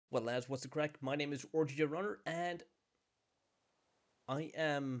Well, lads, what's the crack? My name is RGJ Runner, and I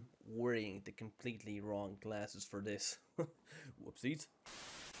am wearing the completely wrong glasses for this. Whoopsies.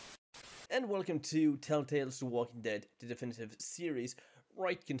 And welcome to Telltale's The Walking Dead, the definitive series.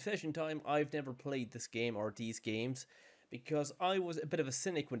 Right, confession time, I've never played this game or these games because I was a bit of a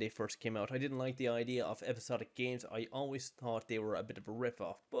cynic when they first came out. I didn't like the idea of episodic games. I always thought they were a bit of a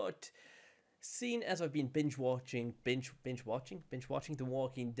rip-off, but seeing as I've been binge watching the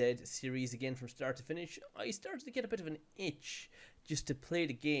Walking Dead series again from start to finish, I started to get a bit of an itch just to play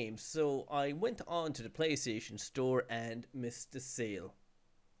the game. So I went on to the PlayStation Store and missed the sale.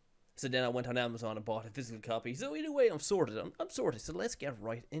 So then I went on Amazon and bought a physical copy. So either way, I'm sorted. I'm sorted. So let's get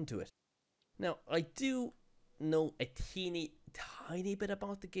right into it. Now I do know a tiny bit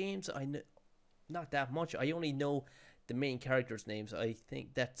about the games. I know not that much. I only know the main characters' names. I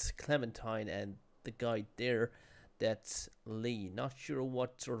think that's Clementine and the guy there, that's Lee. Not sure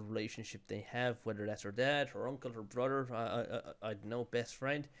what sort of relationship they have, whether that's her dad, her uncle, her brother, I don't know, best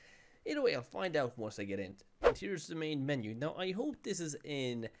friend. Either way, I'll find out once I get in. And here's the main menu. Now, I hope this is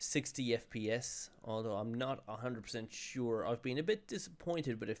in 60 FPS, although I'm not 100% sure. I've been a bit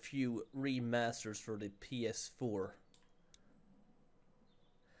disappointed with a few remasters for the PS4.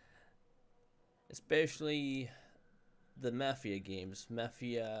 Especially the Mafia games.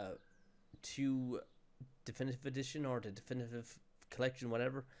 Mafia 2 Definitive Edition or the Definitive Collection,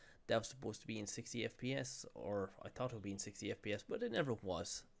 whatever. That was supposed to be in 60 FPS, or I thought it would be in 60 FPS, but it never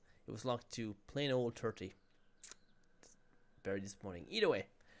was. It was locked to plain old 30. Very disappointing. Either way,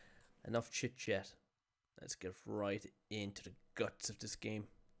 enough chit chat. Let's get right into the guts of this game.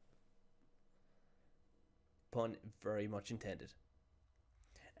 Pun very much intended.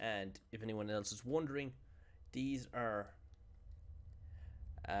 And if anyone else is wondering, these are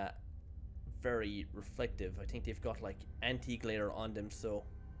very reflective. I think they've got like anti-glare on them, so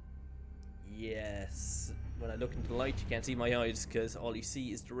yes, when I look into the light you can't see my eyes because all you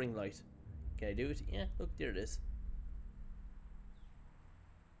see is the ring light. Can I do it? Yeah, look, there it is.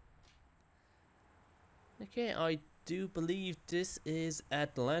 Okay, I do believe this is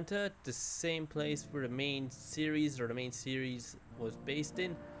Atlanta, the same place where the main series was based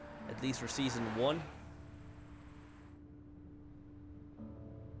in, at least for season 1.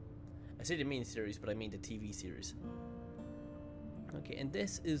 I say the main series, but I mean the TV series. Okay, and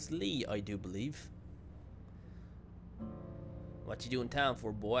this is Lee, I do believe. What you doing in town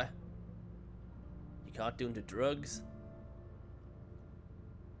for, boy? You caught doing the drugs?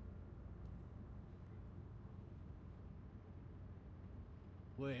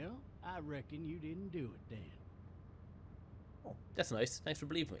 Well, I reckon you didn't do it then. Oh, that's nice. Thanks for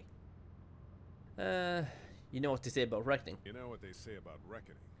believing me. You know what they say about reckoning. You know what they say about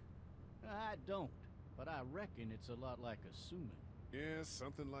reckoning? I don't, but I reckon it's a lot like assuming. Yeah,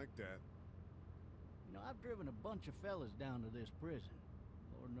 something like that. You know, I've driven a bunch of fellas down to this prison.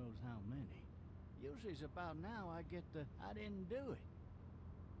 Lord knows how many. Usually it's about now I get the, I didn't do it.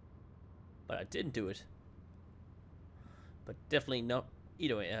 But I didn't do it. But definitely not.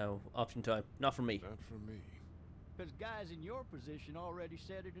 Either way, option time. Not for me. Not for me. Because guys in your position already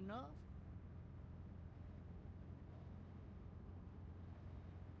said it enough.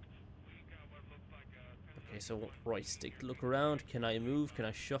 Okay, so right stick to look around. Can I move? Can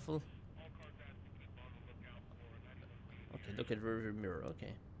I shuffle? Okay, look at the rearview mirror.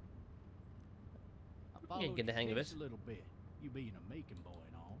 Okay. I followed get the hang of your case it. a little bit. You being a Macon boy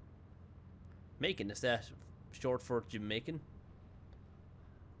and all. Macon, is that short for Jamaican?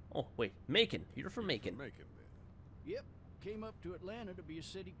 Oh, wait. Macon. You're from Macon. Macon, then. Yep, came up to Atlanta to be a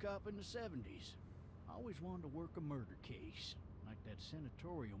city cop in the 70s. I always wanted to work a murder case, like that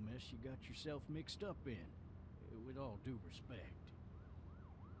senatorial mess you got yourself mixed up in, with all due respect.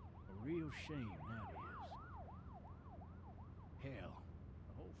 A real shame, that is. Hell,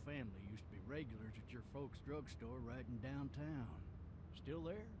 the whole family used to be regulars at your folks' drugstore right in downtown. Still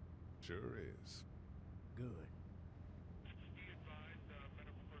there? Sure is. Good.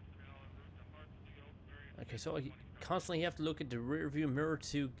 Okay, so I constantly have to look at the rearview mirror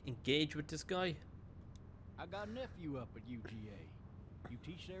to engage with this guy. I got a nephew up at UGA. You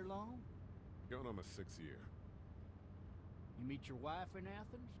teach there long? Going on my 6th year. You meet your wife in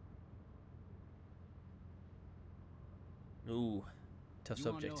Athens? Ooh, tough You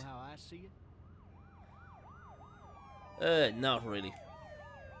subject. wanna know how I see it? Not really.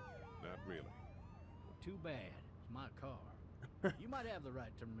 Not really. Well, too bad. It's my car. You might have the right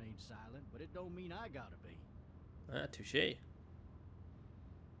to remain silent, but it don't mean I gotta be. Touche.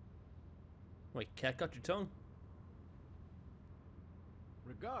 Wait, cat got your tongue?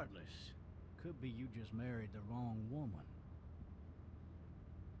 Regardless, could be you just married the wrong woman.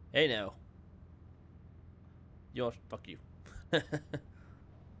 Hey now. Yo, fuck you.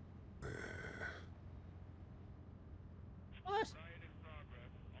 What?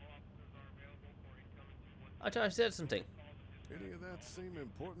 I thought I said something. Any of that seem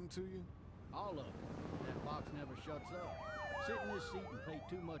important to you? All of it. That box never shuts up. Sit in this seat and pay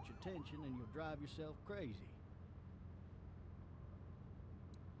too much attention and you'll drive yourself crazy.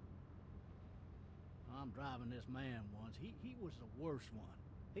 I'm driving this man once. He was the worst one.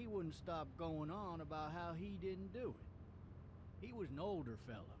 He wouldn't stop going on about how he didn't do it. He was an older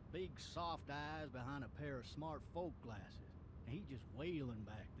fella, big soft eyes behind a pair of smart folk glasses. And he just wailing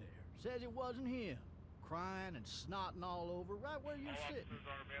back there. Says it wasn't him. Crying and snotting all over right where you're sitting. Officers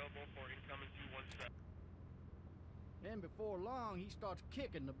are available for incoming 217. Then before long, he starts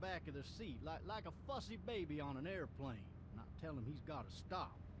kicking the back of the seat like a fussy baby on an airplane. And I tell him he's got to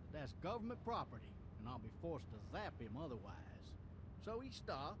stop. That's government property, and I'll be forced to zap him otherwise. So he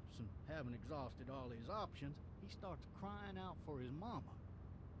stops, and having exhausted all his options, he starts crying out for his mama.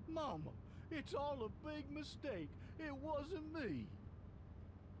 Mama, it's all a big mistake. It wasn't me.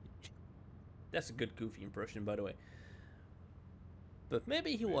 That's a good Goofy impression, by the way. But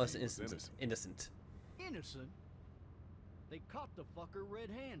maybe he was innocent. Innocent? They caught the fucker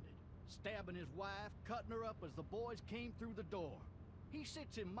red-handed, stabbing his wife, cutting her up as the boys came through the door. He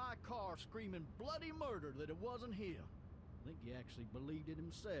sits in my car screaming bloody murder that it wasn't him. I think he actually believed it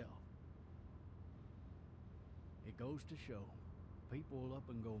himself. It goes to show, people will up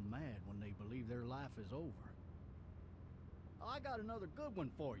and go mad when they believe their life is over. I got another good one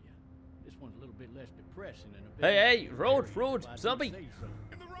for you. This one's a little bit less depressing and a bit... Hey, road, zombie! In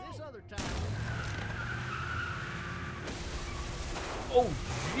the road! This other time... Oh,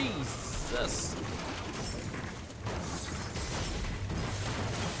 Jesus!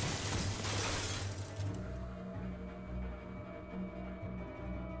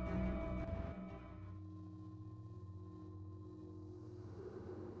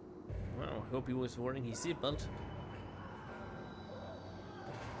 Well, I hope he was wearing his seatbelt.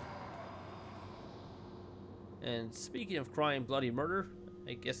 And speaking of crime, bloody murder,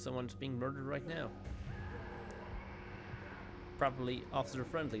 I guess someone's being murdered right now. Probably officer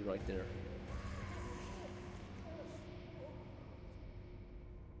friendly right there.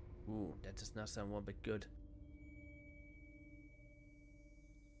 Ooh, that does not sound one bit good.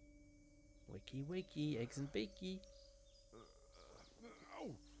 Wakey wakey, eggs and bakey.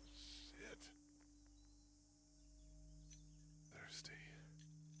 Oh, shit. Thirsty.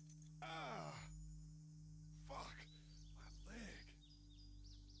 Ah! Fuck! My leg.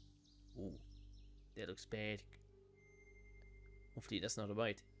 Ooh, that looks bad. Hopefully that's not a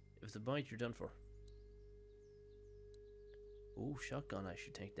bite. If it's a bite, you're done for. Ooh, shotgun, I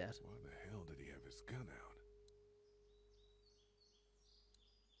should take that. Why the hell did he have his gun out?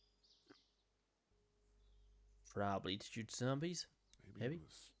 Probably to shoot zombies. Maybe Maybe. he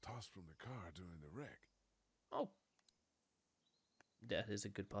was tossed from the car during the wreck. Oh. That is a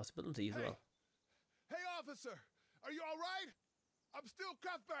good possibility as well. Hey, officer! Are you alright? I'm still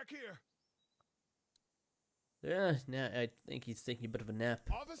cuffed back here! Yeah, nah, I think he's taking a bit of a nap.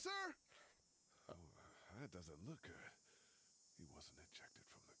 Officer? Oh, that doesn't look good. He wasn't ejected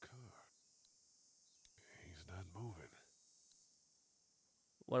from the car. He's not moving.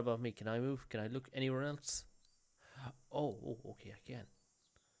 What about me? Can I move? Can I look anywhere else? Oh, okay, I can.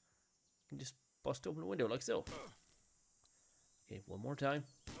 I can just bust open the window like so. Okay, one more time.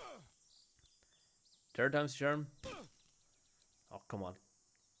 Third time's the charm. Oh, come on.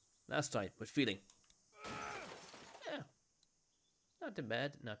 Last time, with feeling. Yeah. Not too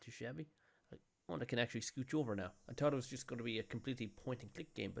bad, not too shabby. I can actually scooch over now. I thought it was just going to be a completely point and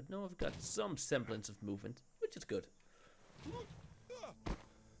click game, but no, I've got some semblance of movement, which is good.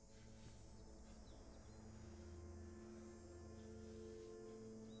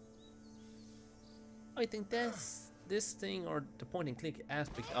 I think that's this thing, or the point and click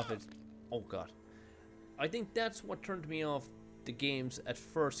aspect of it. Oh god. I think that's what turned me off the games at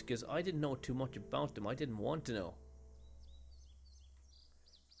first, because I didn't know too much about them. I didn't want to know.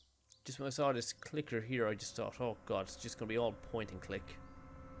 Just when I saw this clicker here, I just thought, oh god, it's just going to be all point and click.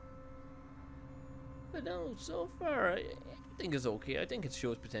 But no, so far, I think it's okay. I think it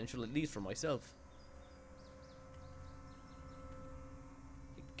shows potential, at least for myself.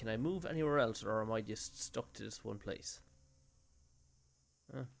 Can I move anywhere else, or am I just stuck to this one place?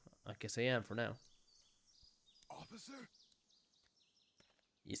 I guess I am for now. Officer?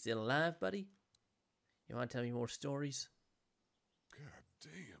 You still alive, buddy? You want to tell me more stories? God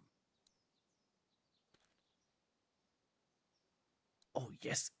damn. Oh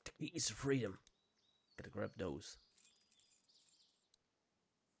yes, the keys of freedom. Gotta grab those.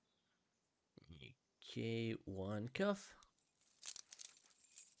 Okay, one cuff.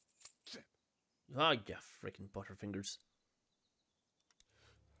 Shit. Ah, yeah, freaking butterfingers.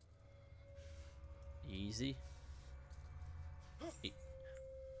 Easy. E-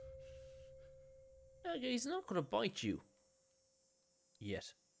 Okay, he's not gonna bite you.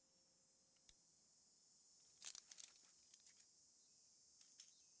 Yet.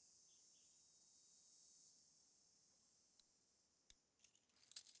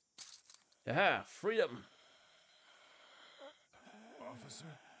 Aha, freedom! Officer?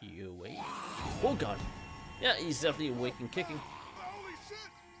 You wait. Oh god! Yeah, he's definitely awake and kicking. Holy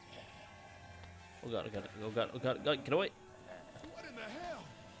shit! Oh god, oh god, oh god, oh god, oh god, get away! What in the hell?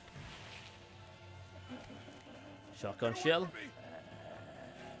 Shotgun Get away shell. from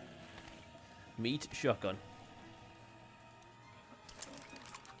me! Meat shotgun.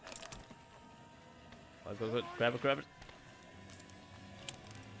 Go, grab it, grab it.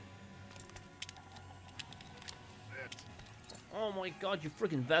 Oh my god, you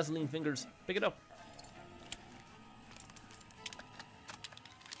freaking Vaseline fingers. Pick it up.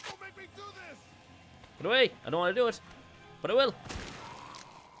 Don't make me do this! Get away. I don't want to do it. But I will.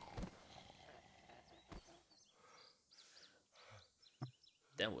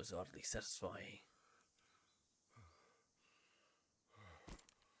 That was oddly satisfying.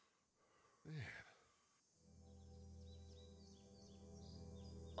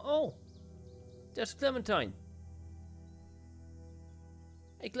 Oh, that's Clementine.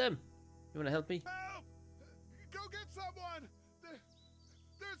 Hey, Clem, you want to help me? Help! Go get someone!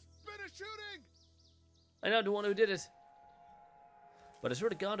 There's been a shooting! I know the one who did it. But I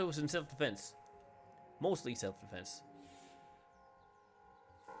swear to God it was in self-defense. Mostly self-defense.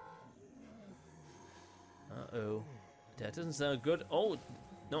 Uh-oh. That doesn't sound good. Oh,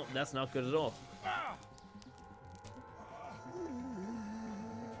 no, that's not good at all.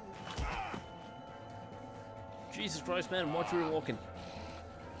 Jesus Christ, man, watch where you're walking.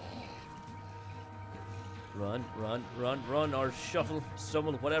 Run, run, run, run, or shuffle,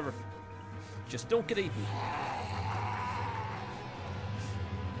 stumble, whatever. Just don't get eaten.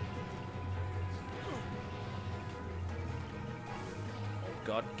 Oh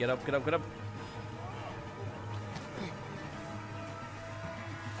God, get up, get up, get up.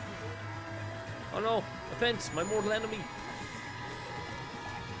 Oh no, offense, my mortal enemy.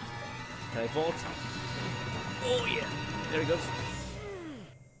 Can I vault? Oh yeah, there he goes.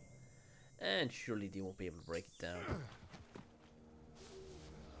 And surely they won't be able to break it down.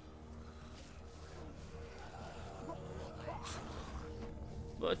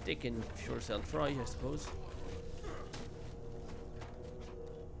 But they can sure as hell try, I suppose.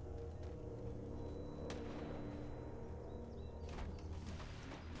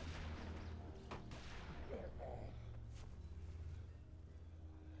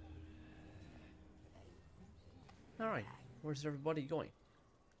 Alright, where's everybody going?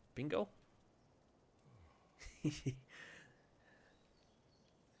 Bingo?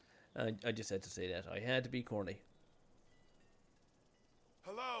 I just had to say that. I had to be corny.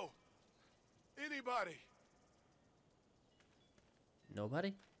 Hello? Anybody?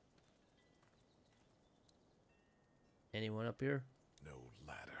 Nobody? Anyone up here? No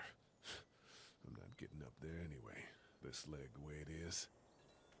ladder. I'm not getting up there anyway. This leg the way it is.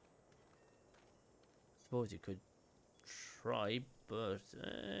 Suppose you could try, but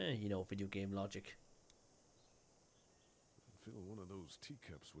you know, video game logic. I'd fill one of those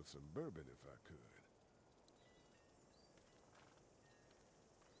teacups with some bourbon if I could.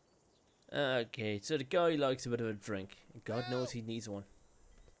 Okay, so the guy likes a bit of a drink. God knows he needs one.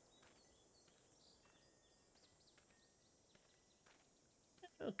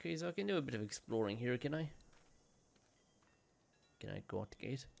 Okay, so I can do a bit of exploring here, can I? Can I go out the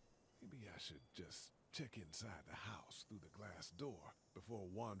gate? Maybe I should just check inside the house through the glass door before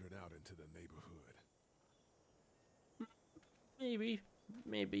wandering out into the neighborhood. Maybe,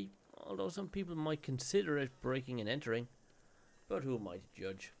 maybe. Although some people might consider it breaking and entering. But who am I to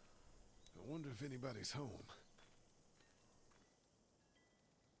judge? I wonder if anybody's home.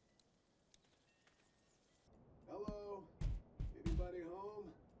 Hello? Anybody home?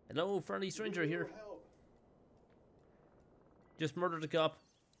 Hello, friendly stranger here. Help. Just murdered a cop.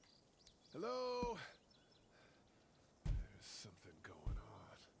 Hello? There's something going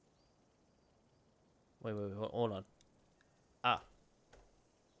on. Wait, hold on. Ah.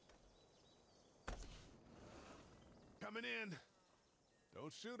 Coming in.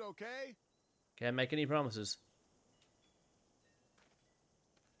 Don't shoot, okay? Can't make any promises.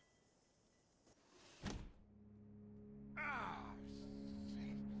 Ah,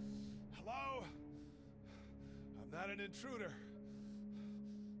 shit. Hello? I'm not an intruder.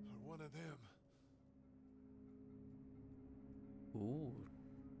 Or one of them.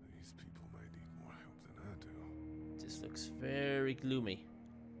 looks very gloomy.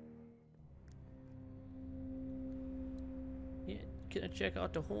 Yeah, can I check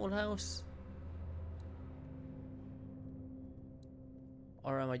out the whole house?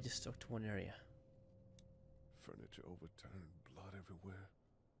 Or am I just stuck to one area? Furniture overturned, blood everywhere.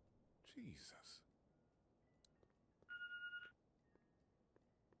 Jesus.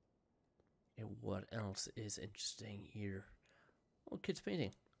 And what else is interesting here? Oh, kid's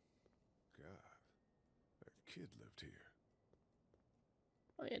painting. God, that kid lived here.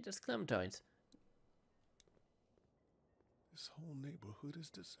 Oh yeah, that's Clementine's. This whole neighborhood is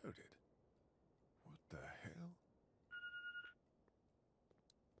deserted. What the hell?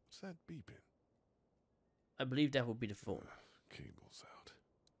 What's that beeping? I believe that would be the phone. Cable's out.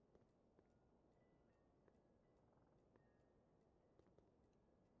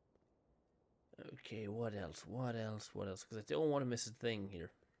 Okay, what else? What else? What else? Because I don't want to miss a thing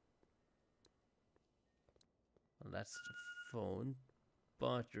here. Well, that's the phone.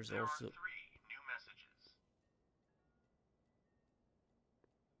 But there's There also... are 3 new messages.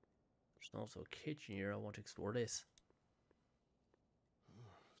 There's also a kitchen here. I want to explore this.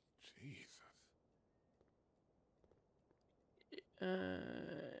 Jesus.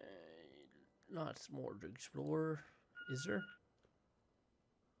 Lots more to explore. Is there?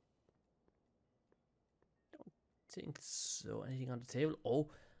 Don't think so. Anything on the table?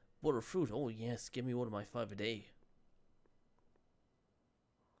 Oh, butterfruit. Oh yes, give me one of my 5 a day.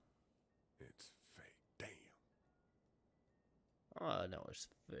 It's fake. Damn. Oh no, it's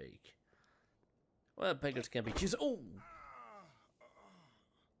fake. Well, beggars can't be choosers. Oh!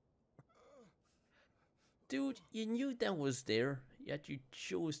 Dude, you knew that was there, yet you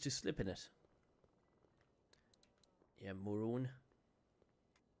chose to slip in it. Yeah, maroon.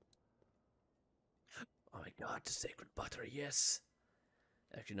 Oh my god, the sacred butter, yes!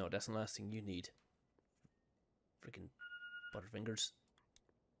 Actually, no, that's the last thing you need. Freaking butterfingers.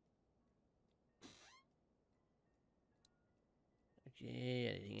 Okay,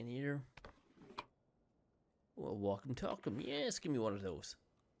 anything in here? Well, walk 'em, talk 'em. Yes, give me one of those.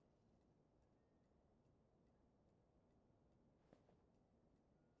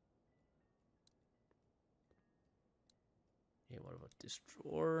 Okay, what about this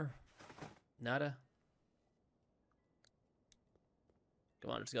drawer? Nada.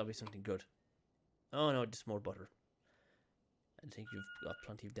 Come on, there's gotta be something good. Oh no, just more butter. I think you've got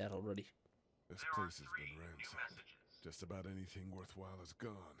plenty of that already. This There are place has 3 been new ransacked. messages. Just about anything worthwhile is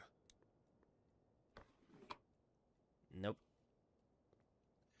gone. Nope.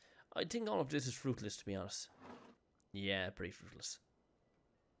 I think all of this is fruitless, to be honest. Yeah, pretty fruitless.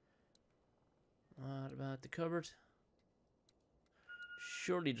 What about the cupboard?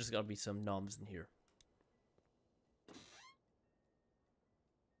 Surely there's gotta be some noms in here.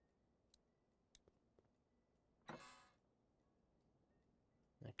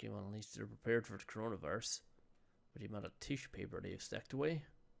 Okay, well, at least they're prepared for the coronavirus. With the amount of tissue paper they have stacked away.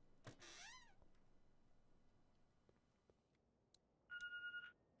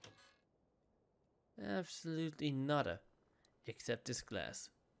 Absolutely nada. Except this glass.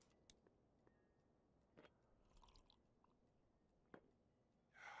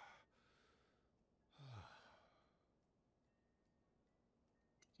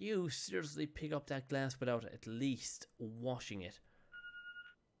 You seriously pick up that glass without at least washing it.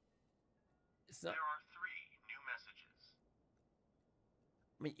 It's not... There are 3 new messages.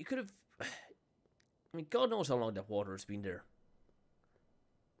 I mean, you could have... I mean, God knows how long that water has been there.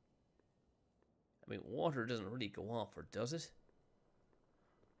 I mean, water doesn't really go off, or does it?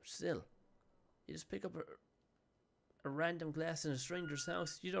 Still, you just pick up a random glass in a stranger's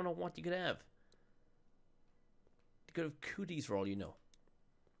house, you don't know what you could have. You could have cooties for all you know.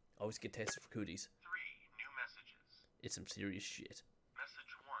 Always get tested for cooties. 3 new messages. It's some serious shit.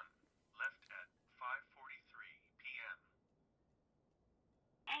 Message 1, left at 5:43 p.m.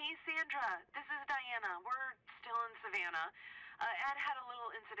 Hey, Sandra, this is Diana. We're still in Savannah. Ed had a little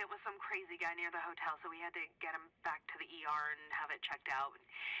incident with some crazy guy near the hotel, so we had to get him back to the ER and have it checked out.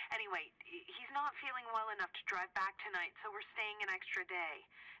 Anyway, he's not feeling well enough to drive back tonight, so we're staying an extra day.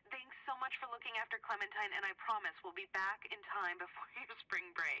 Thanks so much for looking after Clementine, and I promise we'll be back in time before your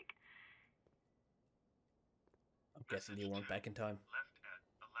spring break. I'm guessing you weren't back in time. Left at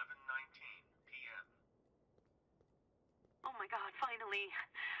 11:19 p.m. Oh my god, finally.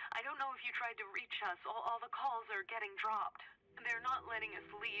 I don't know if you tried to reach us. All the calls are getting dropped. They're not letting us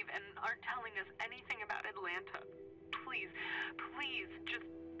leave and aren't telling us anything about Atlanta. Please, please, just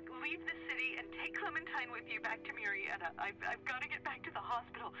leave the city and take Clementine with you back to Murrieta. I've got to get back to the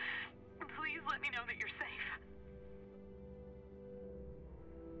hospital. Please let me know that you're safe.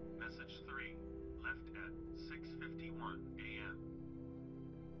 Message 3, left left at 6:51 a.m.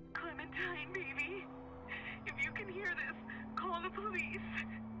 Clementine, baby. If you can hear this, call the police.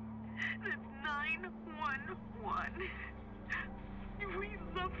 That's 911. We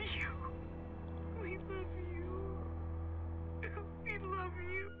love you. We love you. We love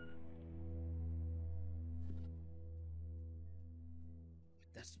you.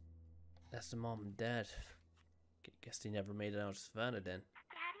 That's the mom and dad. Guess they never made it out of Savannah then.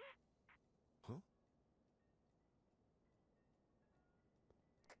 Daddy? Huh?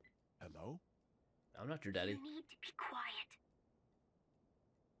 Hello? I'm not your daddy. You need to be quiet.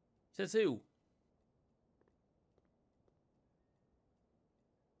 Says who?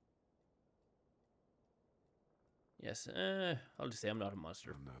 Yes, I'll just say I'm not a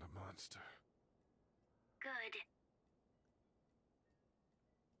monster. I'm not a monster. Good.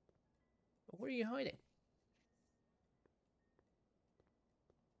 Where are you hiding?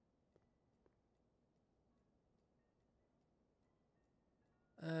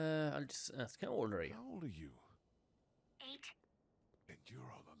 I'll just ask, how old are you? How old are you? 8. And you're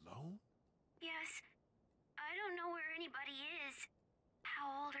all alone? Yes. I don't know where anybody is.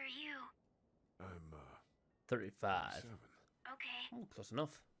 How old are you? I'm, 35. 7. Okay. Oh, close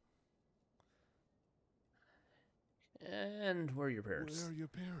enough. And where are your parents? Where are your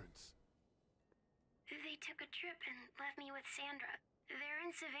parents? They took a trip and left me with Sandra. They're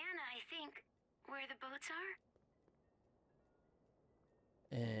in Savannah, I think. Where the boats are?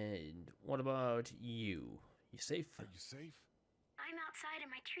 And what about you? You safe? Are you safe? I'm outside in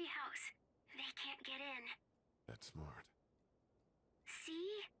my treehouse. They can't get in. That's smart.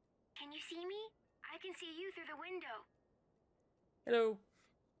 See? Can you see me? I can see you through the window. Hello.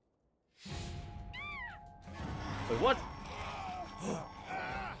 Wait, what?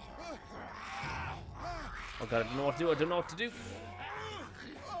 Oh god, I don't know what to do. I don't know what to do.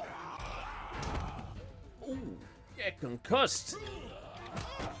 Ooh, yeah, concussed.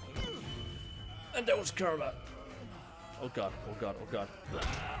 And that was karma. Oh god, oh god, oh god.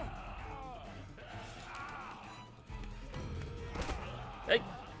 Hey,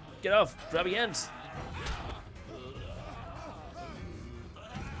 get off, grab your hands.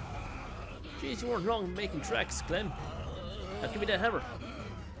 Jeez, you weren't wrong in making tracks, Clem. Now give me that hammer.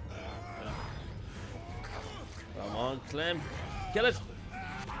 Come on, Clem. Kill it.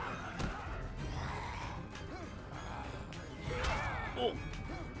 Oh.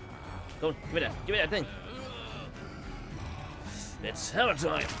 Go on, give me that. Give me that thing. It's hammer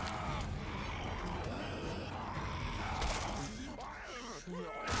time.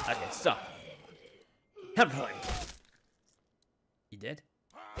 Okay, stop. Hammer time. You dead?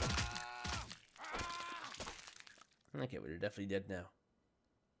 Okay, we're definitely dead now.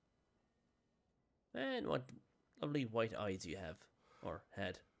 And what lovely white eyes you have. Or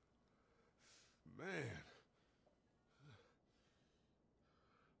had. Man.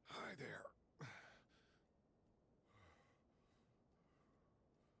 Hi there.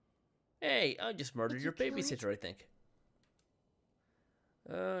 Hey, I just murdered Did your you kill it? babysitter, I think.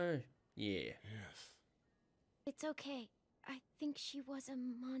 Yeah. Yes. It's okay. I think she was a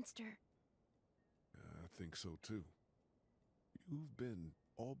monster. I think so too. You've been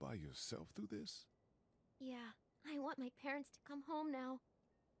all by yourself through this? Yeah, I want my parents to come home now.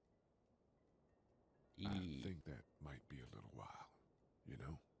 I think that might be a little while, you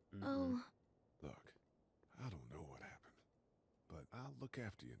know? Mhm. Oh, Look, I don't know what happened, but I'll look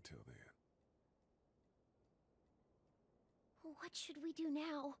after you until then. what should we do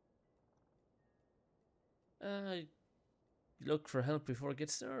now? Look for help before it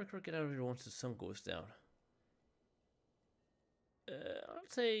gets dark, or get out of here once the sun goes down. I'll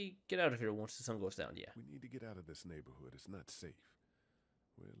say get out of here once the sun goes down, yeah. We need to get out of this neighborhood. It's not safe.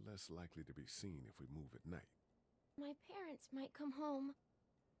 We're less likely to be seen if we move at night. My parents might come home.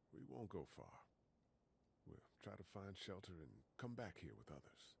 We won't go far. We'll try to find shelter and come back here with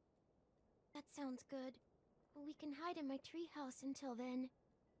others. That sounds good. We can hide in my treehouse until then.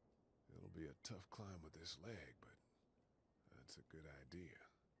 It'll be a tough climb with this leg, but that's a good idea.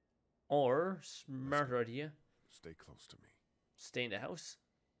 Or, smarter idea, Stay close to me. stay in the house.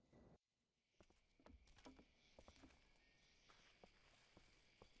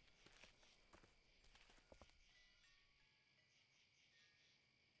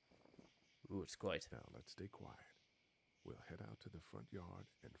 Ooh, it's quiet. Now let's stay quiet. We'll head out to the front yard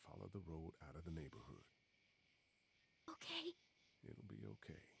and follow the road out of the neighborhood. Okay. It'll be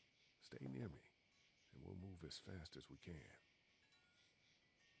okay. Stay near me, and we'll move as fast as we can.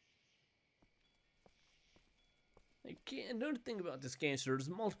 Okay, another thing about this game, sir, there's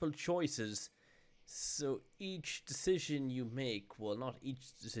multiple choices. So each decision you make, well, not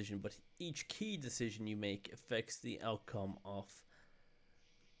each decision, but each key decision you make affects the outcome of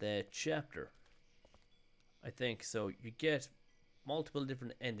the chapter. I think so. You get multiple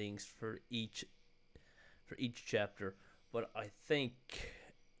different endings for each chapter, but I think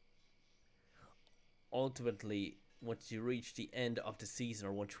ultimately once you reach the end of the season,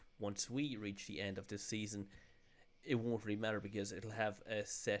 or once we reach the end of this season, it won't really matter because it'll have a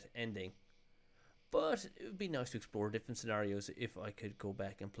set ending. But it would be nice to explore different scenarios if I could go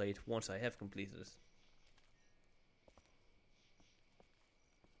back and play it once I have completed it.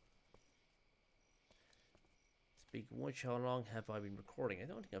 Speaking of which, how long have I been recording? I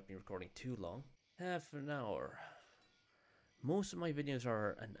don't think I've been recording too long. Half an hour. Most of my videos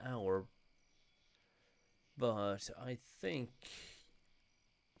are an hour, but I think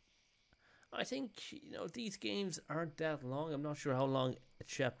you know, these games aren't that long. I'm not sure how long a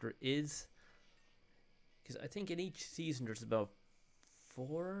chapter is, because I think in each season there's about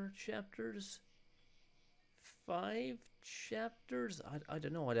 4 chapters, 5 chapters. I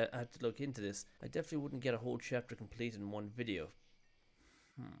don't know. I'd have to look into this. I definitely wouldn't get a whole chapter completed in one video.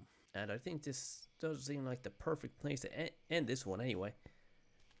 And I think this does seem like the perfect place to end this one anyway.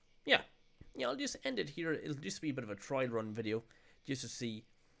 Yeah, I'll just end it here. It'll just be a bit of a trial run video, just to see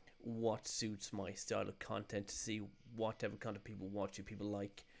what suits my style of content, to see what type of content people watch. Do people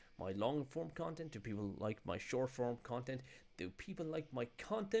like my long form content? Do people like my short form content? Do people like my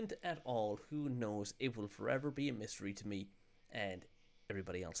content at all? Who knows? It will forever be a mystery to me and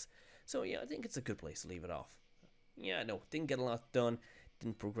everybody else. So yeah, I think it's a good place to leave it off. Yeah, no, didn't get a lot done,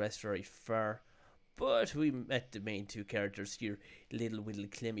 didn't progress very far, but we met the main 2 characters here, Little Whittle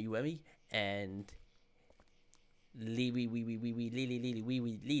Clemmy Wemmy and Lee.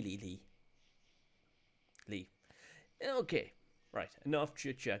 Okay, right, enough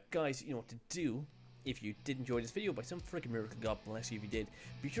chit chat. Guys, you know what to do. If you did enjoy this video, by some freaking miracle, God bless you if you did,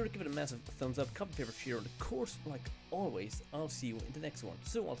 be sure to give it a massive thumbs up, comment, favorite, share, and of course, like always, I'll see you in the next one.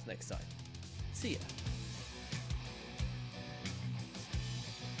 So until next time, see ya.